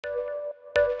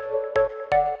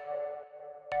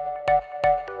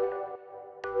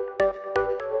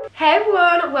Hey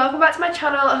everyone, welcome back to my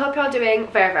channel. I hope you're doing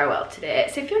very well today.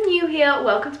 So if you're new here,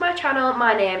 welcome to my channel.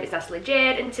 My name is Natalie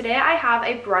Jade and today I have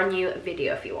a brand new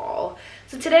video for you all.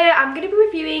 So today I'm going to be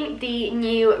reviewing the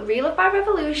new Relove by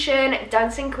Revolution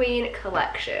Dancing Queen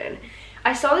collection.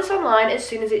 I saw this online as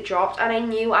soon as it dropped and I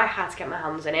knew I had to get my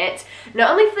hands in it. Not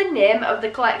only for the name of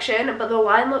the collection, but the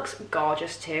line looks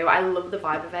gorgeous too. I love the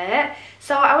vibe of it.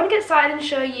 So I want to get started and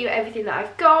show you everything that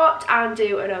I've got and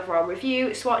do an overall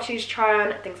review, swatches, try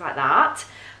on, things like that.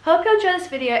 Hope you enjoy this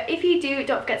video. If you do,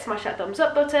 don't forget to smash that thumbs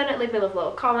up button, leave me a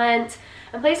little comment.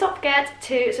 And please don't forget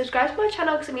to subscribe to my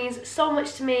channel because it means so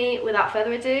much to me. Without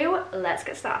further ado, let's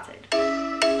get started.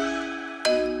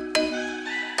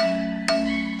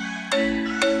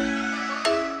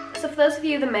 So for those of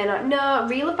you that may not know,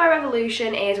 Relove by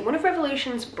Revolution is one of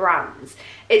Revolution's brands.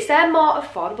 It's their more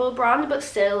affordable brand but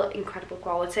still incredible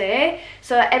quality.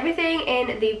 So everything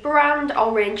in the brand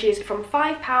all ranges from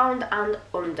 £5 and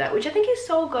under, which I think is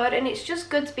so good, and it's just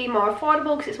good to be more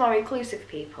affordable because it's more inclusive for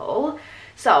people.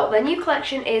 So their new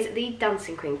collection is the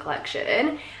Dancing Queen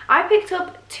collection. I picked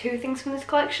up two things from this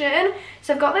collection.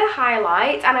 So I've got their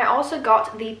highlight and I also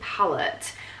got the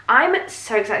palette. I'm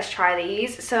so excited to try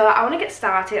these, so I want to get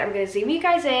started. I'm going to zoom you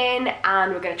guys in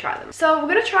and we're going to try them. So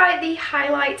we're going to try the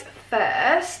highlight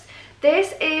first.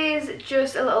 This is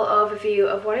just a little overview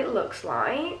of what it looks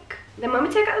like. Then when we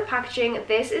take out the packaging,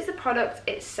 this is the product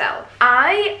itself.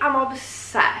 I am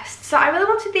obsessed. So I really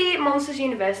wanted the Monsters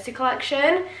University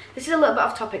collection. This is a little bit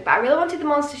off topic, but I really wanted the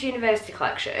Monsters University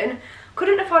collection.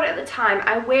 Couldn't afford it at the time.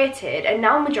 I waited and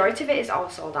now majority of it is all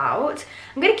sold out.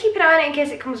 I'm going to keep an eye on it in case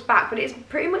it comes back, but it's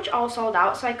pretty much all sold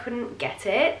out, so I couldn't get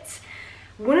it.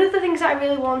 One of the things that I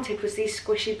really wanted was the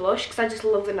squishy blush because I just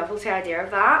love the novelty idea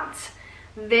of that.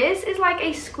 This is like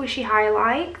a squishy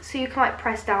highlight, so you can like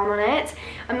press down on it.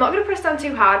 I'm not going to press down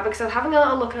too hard because I was having a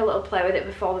little look and a little play with it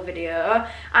before the video, and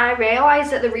I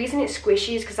realised that the reason it's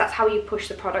squishy is because that's how you push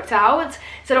the product out.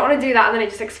 So I don't want to do that and then it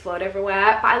just explode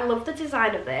everywhere. But I love the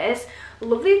design of this,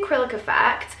 love the acrylic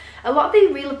effect. A lot of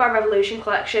the Relove by Revolution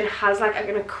collection has like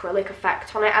an acrylic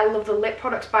effect on it. I love the lip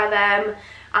products by them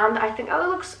and I think that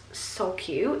looks so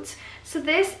cute. So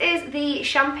this is the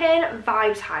Champagne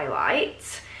Vibes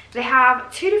highlight. They have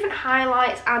two different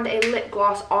highlights and a lip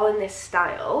gloss all in this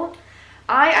style.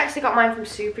 I actually got mine from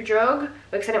Superdrug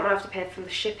because I didn't want to have to pay for the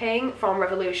shipping from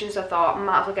Revolution, so I thought I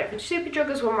might as well get it from Superdrug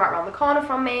as one right around the corner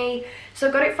from me. So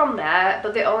I got it from there,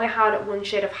 but they only had one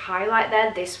shade of highlight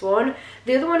there, this one.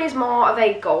 The other one is more of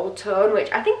a gold tone, which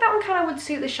I think that one kind of would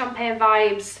suit the Champagne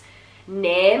Vibes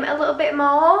name a little bit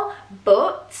more,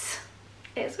 but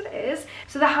it is what it is.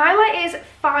 So the highlight is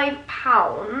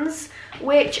 £5,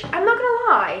 which I'm not gonna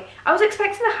lie, I was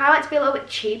expecting the highlight to be a little bit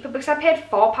cheaper because I paid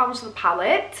 £4 for the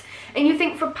palette, and you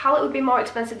think for a palette would be more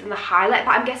expensive than the highlight,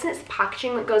 but I'm guessing it's the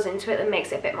packaging that goes into it that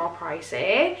makes it a bit more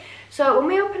pricey. So when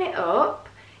we open it up,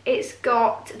 it's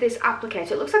got this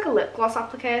applicator. It looks like a lip gloss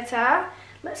applicator.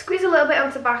 Let's squeeze a little bit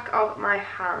onto the back of my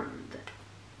hand.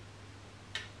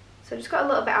 So just got a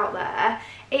little bit out there.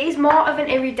 It is more of an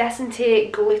iridescent-y,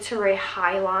 glittery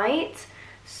highlight.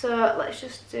 So let's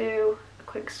just do a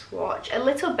quick swatch. A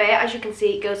little bit, as you can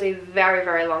see, it goes a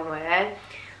very long way.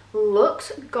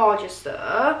 Looks gorgeous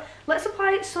though. Let's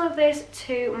apply some of this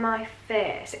to my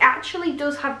face. It actually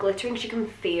does have glittering, as you can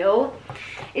feel.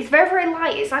 It's very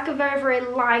light. It's like a very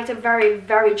light, a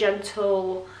very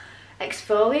gentle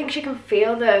exfoliant because you can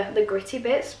feel the gritty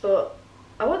bits, but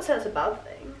I wouldn't say that's a bad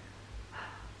thing.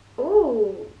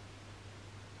 Ooh,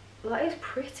 that is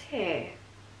pretty.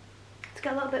 Let's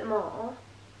get a little bit more.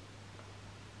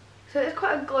 So it's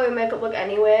quite a glowy makeup look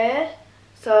anyway,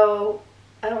 so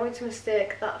I don't want you to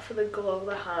mistake that for the glow of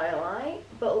the highlight,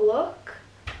 but look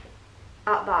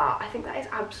at that. I think that is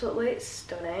absolutely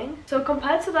stunning. So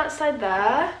compared to that side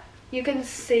there, you can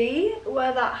see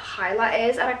where that highlight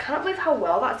is, and I can't believe how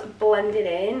well that's blended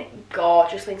in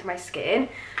gorgeously into my skin.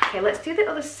 Okay, let's do the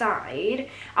other side.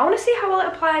 I want to see how well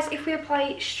it applies if we apply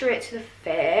it straight to the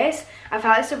face. I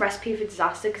feel like it's a recipe for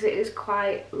disaster because it is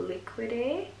quite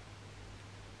liquidy.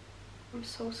 I'm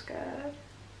so scared.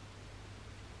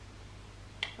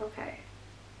 Okay.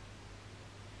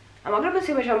 I'm not going to put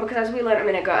too much on because, as we learned a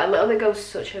minute ago, a little bit goes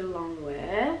such a long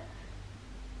way.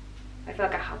 I feel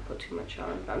like I have put too much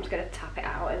on, but I'm just going to tap it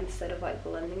out instead of like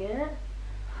blending it.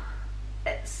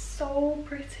 It's so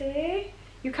pretty.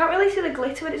 You can't really see the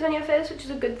glitter when it's on your face, which is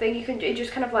a good thing. It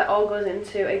just kind of like all goes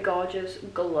into a gorgeous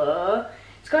glow.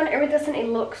 It's got an iridescent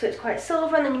look, so it's quite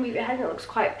silver, and then you move your head and it looks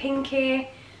quite pinky.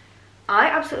 I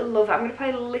absolutely love it. I'm going to apply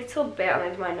a little bit on the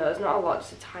end of my nose, not a lot,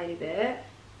 just a tiny bit.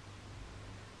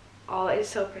 Oh, it's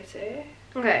so pretty.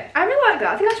 Okay, I really like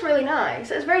that. I think that's really nice.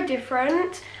 It's very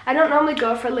different. I don't normally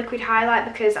go for a liquid highlight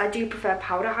because I do prefer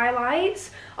powder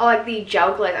highlights. Or like the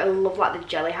gel glitter. I love like the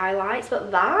jelly highlights.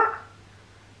 But that,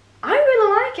 I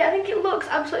really like it. I think it looks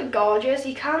absolutely gorgeous.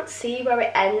 You can't see where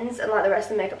it ends and like the rest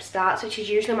of the makeup starts, which is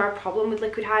usually my problem with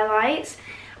liquid highlights.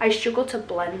 I struggle to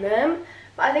blend them.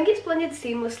 But I think it's blended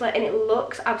seamlessly and it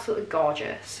looks absolutely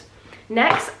gorgeous.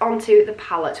 Next, onto the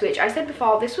palette, which I said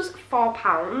before, this was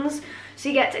 £4. So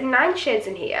you get 9 shades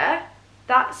in here.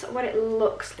 That's what it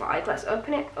looks like. Let's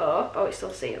open it up. Oh, it's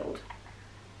still sealed.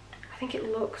 I think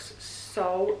it looks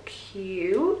so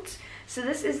cute. So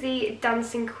this is the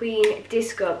Dancing Queen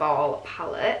Disco Ball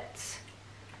palette.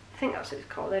 I think that's what it's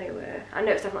called anyway. I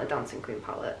know it's definitely a Dancing Queen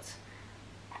palette.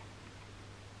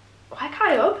 Why can't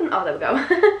I open? Oh, there we go.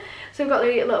 So we've got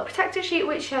the little protector sheet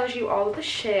which shows you all of the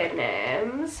shade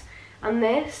names. And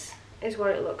this is what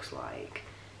it looks like.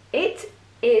 It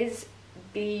is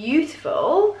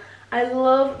beautiful. I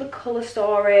love the colour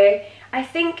story. I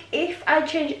think if I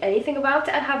change anything about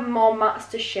it, I'd have more mattes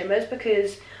to shimmers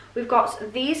because we've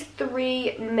got these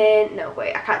 3 main, no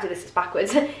wait, I can't do this, it's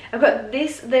backwards. I've got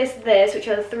this, which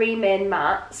are the 3 main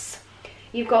mattes.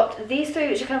 You've got these 3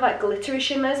 which are kind of like glittery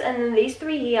shimmers, and then these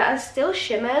 3 here are still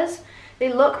shimmers.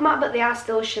 They look matte but they are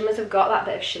still shimmers, have got that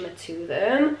bit of shimmer to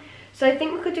them. So I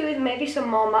think we could do with maybe some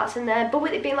more mattes in there, but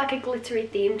with it being like a glittery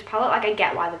themed palette, like I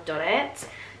get why they've done it.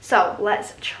 So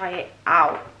let's try it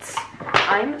out.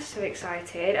 I'm so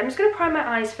excited. I'm just going to prime my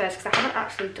eyes first because I haven't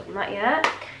actually done that yet.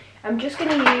 I'm just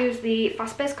going to use the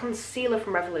Fast Base Concealer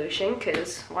from Revolution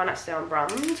because why not stay on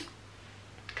brand?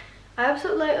 I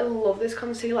absolutely love this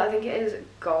concealer. I think it is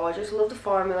gorgeous. Love the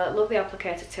formula, love the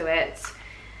applicator to it.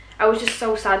 I was just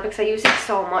so sad because I used it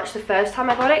so much the first time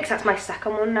I got it because that's my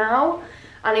second one now.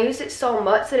 And I used it so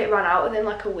much that it ran out within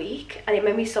like a week and it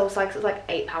made me so sad because it was like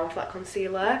 £8 for that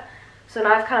concealer. So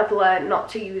now I've kind of learned not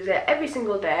to use it every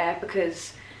single day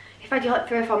because if I do like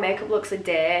 3 or 4 makeup looks a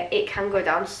day, it can go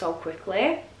down so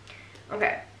quickly.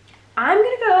 Okay, I'm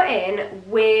going to go in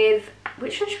with,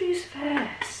 which one should we use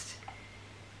first?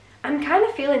 I'm kind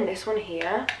of feeling this one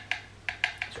here.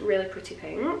 It's really pretty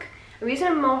pink. I'm using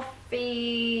a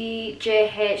Morphe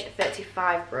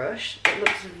JH35 brush. It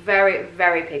looks very,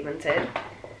 very pigmented.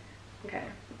 Okay,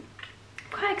 I'm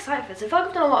quite excited for this. I feel like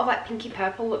I've done a lot of like pinky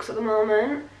purple looks at the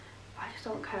moment. I just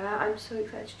don't care. I'm so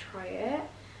excited to try it.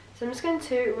 So I'm just going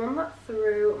to run that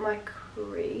through my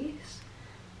crease.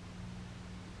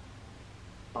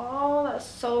 Oh, that's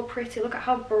so pretty. Look at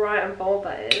how bright and bold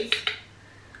that is.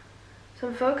 So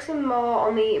I'm focusing more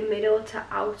on the middle to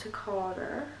outer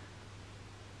corner.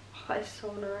 Oh, that is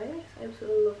so nice. I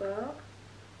absolutely love that.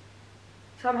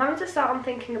 So I'm having to start on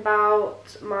thinking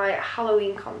about my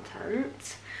Halloween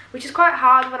content, which is quite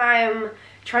hard when I am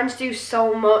trying to do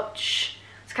so much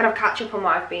to kind of catch up on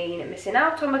what I've been missing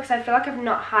out on because I feel like I've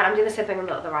not had, I'm doing the same thing on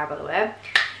the other eye by the way.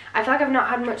 I feel like I've not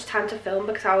had much time to film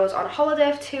because I was on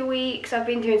holiday for 2 weeks. I've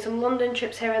been doing some London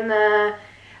trips here and there.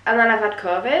 And then I've had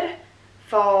COVID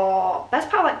for best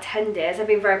part of like 10 days. I've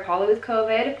been very poorly with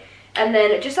COVID. And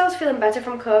then just as I was feeling better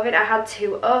from COVID, I had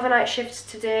 2 overnight shifts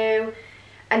to do.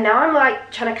 And now I'm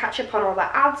like trying to catch up on all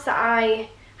the ads that I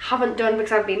haven't done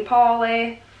because I've been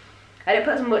poorly. I didn't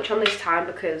put as much on this time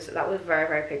because that was very,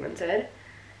 very pigmented.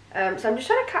 So I'm just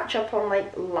trying to catch up on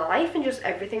like life and just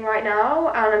everything right now,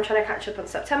 and I'm trying to catch up on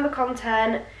September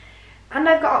content, and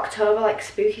I've got October like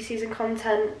spooky season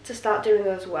content to start doing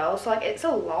as well. So like it's a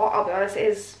lot, I'll be honest,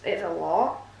 it's a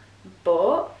lot,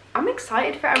 but I'm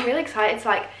excited for it. I'm really excited to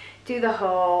like do the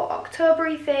whole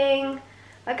October-y thing.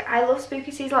 Like I love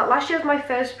spooky season. Like last year was my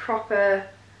first proper,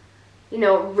 you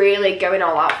know, really going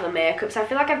all out for the makeup, so I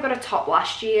feel like I've got a top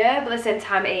last year, but at the same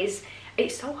time it's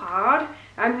so hard.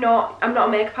 I'm not a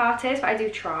makeup artist, but I do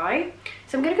try.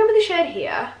 So I'm going to go with the shade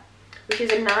here, which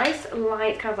is a nice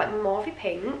light kind of like mauvey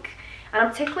pink, and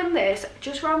I'm tickling this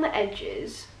just around the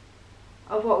edges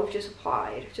of what we've just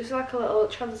applied, just like a little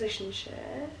transition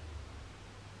shade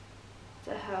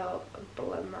to help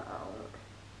blend that out.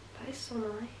 That is so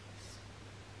nice.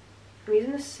 I'm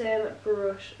using the same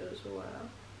brush as well.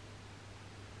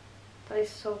 That is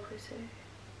so pretty.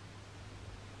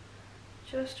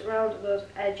 Just around those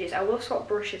edges. I will swap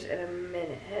brushes in a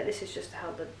minute. This is just to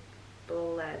help the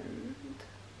blend.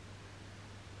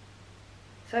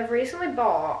 So I've recently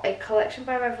bought a collection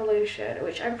by Revolution,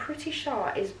 which I'm pretty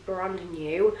sure is brand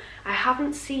new. I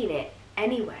haven't seen it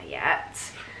anywhere yet.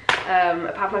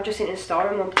 Apart from I've just seen it in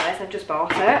store in one place and I've just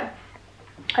bought it.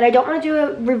 And I don't want to do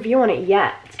a review on it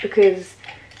yet because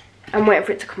I'm waiting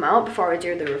for it to come out before I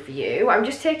do the review. I'm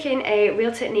just taking a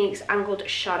Real Techniques angled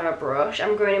shadow brush.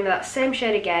 I'm going in with that same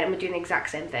shade again and we're doing the exact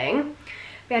same thing.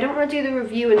 yeah, I don't want to do the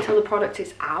review until the product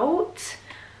is out,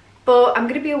 but I'm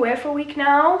going to be away for a week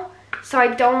now, so I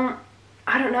don't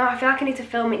know, I feel like I need to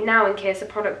film it now in case the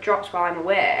product drops while I'm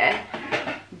away.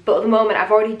 But at the moment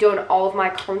I've already done all of my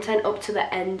content up to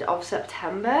the end of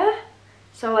September,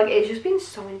 so like it's just been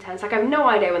so intense. Like I have no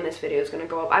idea when this video is going to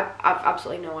go up. I've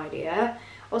absolutely no idea.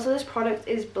 Also, this product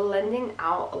is blending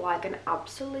out like an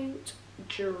absolute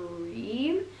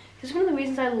dream. This is one of the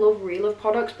reasons I love Relove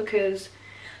products, because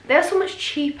they're so much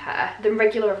cheaper than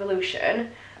regular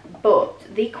Revolution,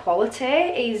 but the quality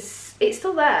is, it's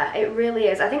still there. It really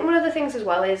is. I think one of the things as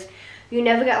well is you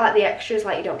never get like the extras,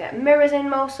 like you don't get mirrors in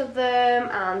most of them,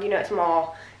 and you know, it's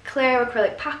more clear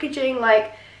acrylic packaging.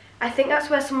 Like I think that's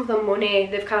where some of the money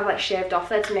they've kind of like shaved off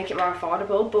there to make it more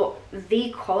affordable, but the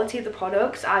quality of the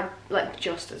products are like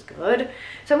just as good.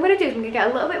 So what I'm going to do is I'm going to get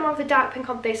a little bit more of the dark pink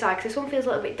on this side, because this one feels a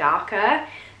little bit darker.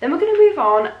 Then we're going to move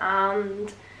on,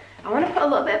 and I want to put a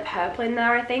little bit of purple in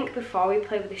there, I think, before we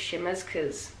play with the shimmers,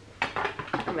 because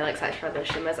I'm really excited for those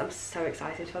shimmers. I'm so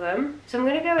excited for them. So I'm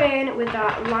going to go in with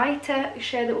that lighter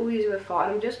shade that we'll use before,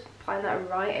 and I'm just applying that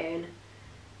right in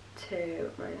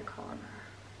to my inner corner.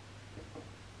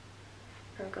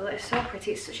 Oh god, that is so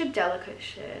pretty. It's such a delicate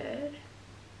shade.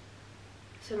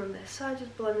 So on this side,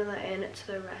 just blending that in to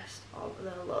the rest of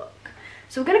the look.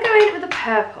 So we're going to go in with the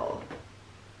purple.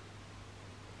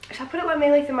 Should I put it like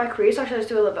mainly through my crease, or should I just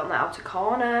do a little bit on the outer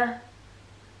corner?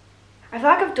 I feel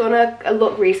like I've done a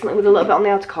look recently with a little bit on the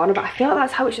outer corner, but I feel like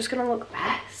that's how it's just going to look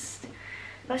best.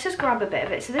 Let's just grab a bit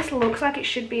of it. So this looks like it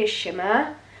should be a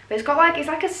shimmer, but it's got like, it's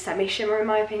like a semi-shimmer in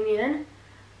my opinion.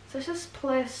 So let's just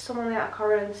place some on the outer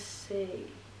corner and see.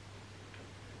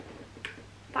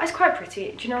 That is quite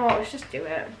pretty. Do you know what? Let's just do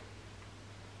it.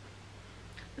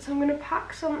 So I'm going to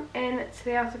pack some in to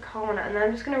the outer corner, and then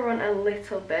I'm just going to run a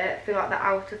little bit through like the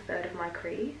outer third of my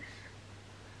crease.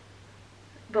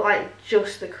 But like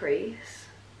just the crease.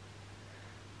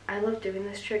 I love doing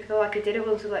this trick though. Like I did it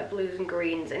once with like blues and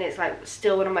greens, and it's like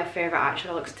still one of my favourite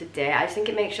eyeshadow looks today. I just think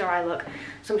it makes sure I look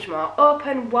so much more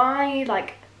open, wide.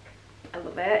 Like I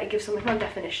love it. It gives so much more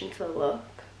definition to the look.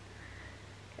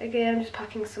 Again, I'm just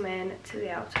packing some in to the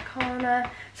outer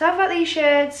corner. So I've got these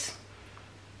shades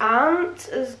aren't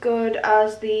as good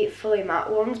as the fully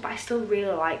matte ones, but I still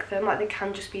really like them. Like they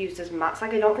can just be used as mattes.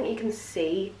 Like I don't think you can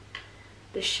see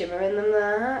the shimmer in them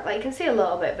there. Like you can see a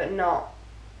little bit, but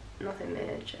nothing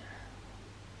major.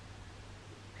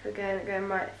 So again, going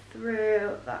right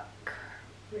through that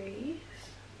crease.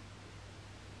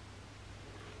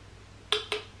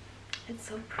 It's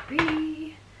so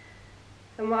pretty.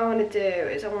 And what I want to do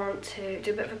is I want to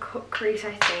do a bit of a cut crease,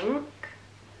 I think.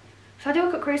 If I do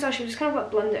a cut crease, I should just kind of like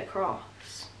blend it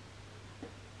across.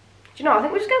 Do you know, I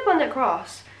think we're just going to blend it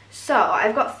across. So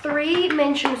I've got 3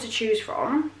 main shimmers to choose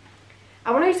from.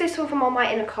 I want to use this one from all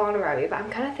my inner corner area, but I'm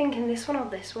kind of thinking this one or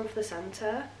this one for the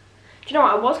centre. Do you know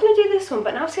what, I was going to do this one,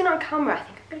 but now I've seen it on camera, I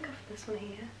think I'm going to go for this one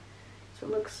here. So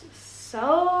it looks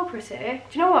so pretty.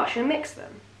 Do you know what, should I mix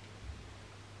them?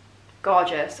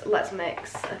 Gorgeous. Let's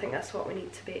mix. I think that's what we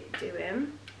need to be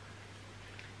doing.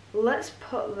 Let's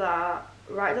put that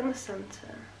right down the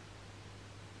centre.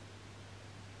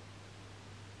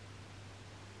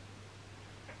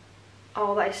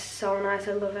 Oh, that is so nice.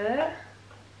 I love it.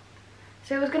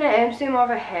 So I was going to aim to do more of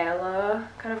a halo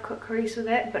kind of cut crease with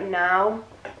it, but now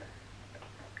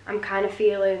I'm kind of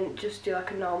feeling just do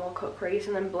like a normal cut crease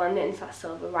and then blend it into that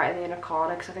silver right in the inner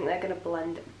corner, because I think they're going to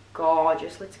blend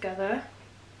gorgeously together.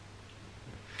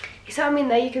 You see what I mean?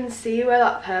 There you can see where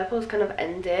that purple's kind of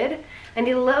ended. I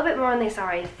need a little bit more on this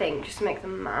eye, I think, just to make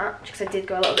them match, because I did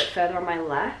go a little bit further on my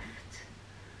left.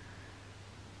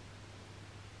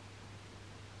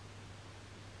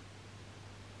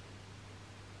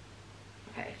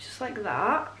 Okay, just like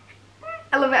that.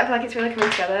 I love it. I feel like it's really coming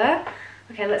together.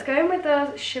 Okay, let's go in with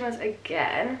those shimmers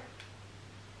again.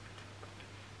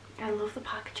 I love the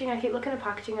packaging. I keep looking at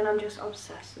packaging and I'm just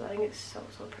obsessed with it. I think it's so,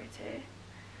 so pretty.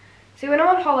 See, when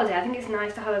I'm on holiday, I think it's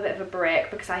nice to have a bit of a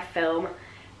break, because I film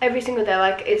every single day.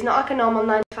 Like, it's not like a normal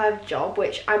 9-to-5 job,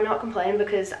 which I'm not complaining,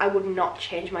 because I would not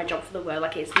change my job for the world.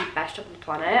 Like, it's the best job on the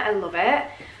planet. I love it.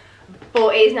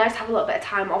 But it is nice to have a little bit of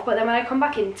time off. But then when I come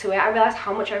back into it, I realise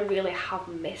how much I really have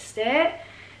missed it.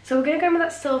 So we're going to go in with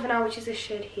that silver now, which is this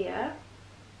shade here.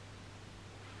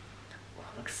 Oh,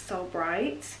 it looks so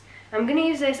bright. I'm going to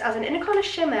use this as an inner corner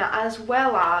shimmer, as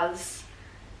well as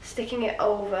sticking it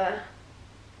over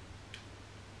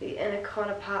the inner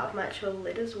corner part of my actual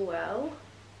lid as well.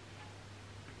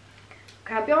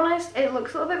 Okay, I'll be honest, it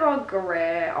looks a little bit more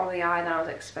grey on the eye than I was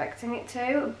expecting it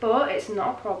to, but it's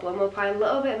not a problem. We'll apply a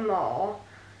little bit more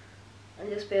and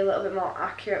just be a little bit more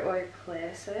accurate where we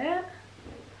place it.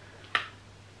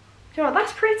 you know what,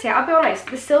 that's pretty. I'll be honest,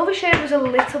 the silver shade was a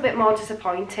little bit more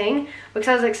disappointing because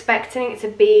I was expecting it to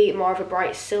be more of a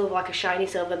bright silver, like a shiny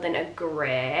silver, than a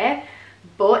grey,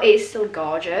 but it's still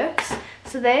gorgeous.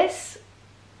 So this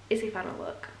is the final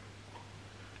look.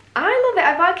 I love it.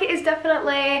 I like it. It's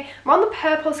definitely more on the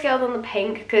purple scale than the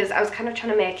pink because I was kind of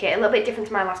trying to make it a little bit different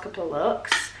to my last couple of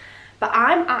looks. But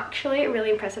I'm actually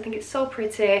really impressed. I think it's so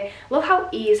pretty. Love how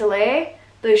easily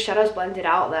those shadows blended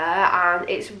out there, and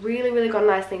it's really got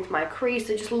nicely into my crease.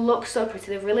 It just looks so pretty.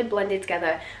 They've really blended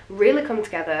together, really come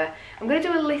together. I'm going to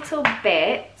do a little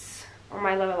bit on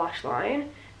my lower lash line.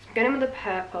 So I'm going in with the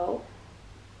purple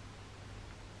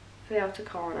for the outer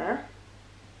corner.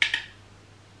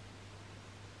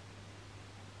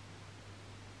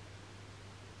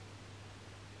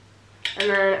 And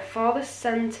then for the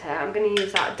centre, I'm going to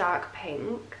use that dark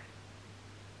pink.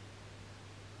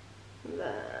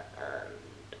 There and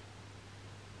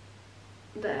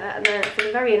there. And then for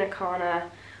the very inner corner,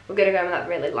 we're going to go with that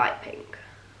really light pink.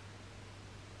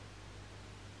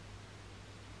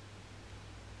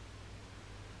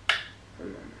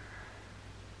 And then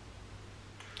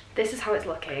this is how it's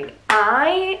looking.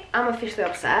 I am officially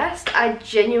obsessed. I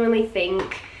genuinely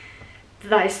think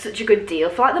that is such a good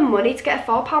deal. For like the money to get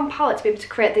a £4 palette to be able to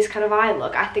create this kind of eye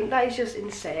look, I think that is just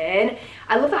insane.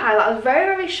 I love the highlight. I was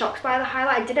very shocked by the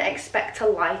highlight. I didn't expect to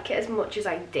like it as much as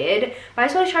I did, but I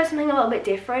just want to try something a little bit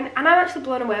different, and I'm actually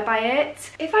blown away by it.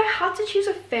 If I had to choose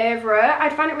a favourite,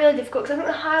 I'd find it really difficult because I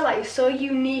think the highlight is so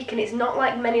unique and it's not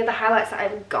like many of the highlights that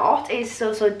I've got. It is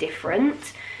so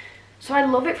different. So I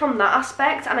love it from that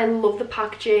aspect, and I love the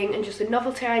packaging and just the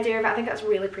novelty idea of it. I think that's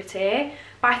really pretty.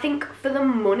 But I think for the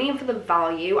money and for the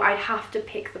value, I'd have to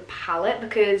pick the palette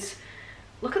because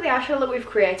look at the eyeshadow look we've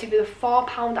created with a £4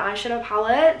 eyeshadow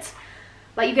palette.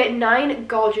 Like, you get 9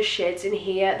 gorgeous shades in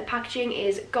here. The packaging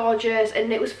is gorgeous,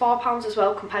 and it was £4 as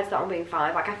well compared to that one being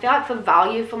 5. Like, I feel like for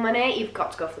value for money, you've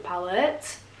got to go for the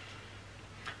palette.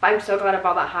 But I'm so glad I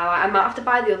bought that highlight. I might have to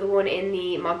buy the other one in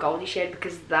the more goldy shade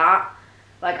because that,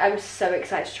 like, I'm so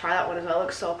excited to try that one as well. It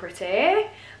looks so pretty.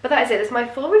 But that is it. That's my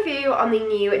full review on the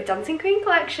new Dancing Queen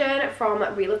collection from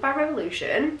Relove by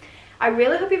Revolution. I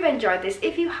really hope you've enjoyed this.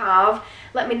 If you have,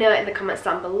 let me know in the comments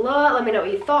down below. Let me know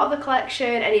what you thought of the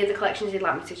collection, any of the collections you'd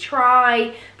like me to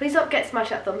try. Please don't forget to smash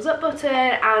that thumbs up button,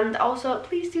 and also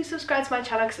please do subscribe to my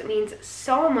channel because it means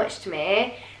so much to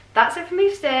me. That's it for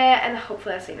me today, and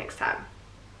hopefully I'll see you next time.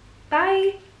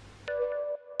 Bye!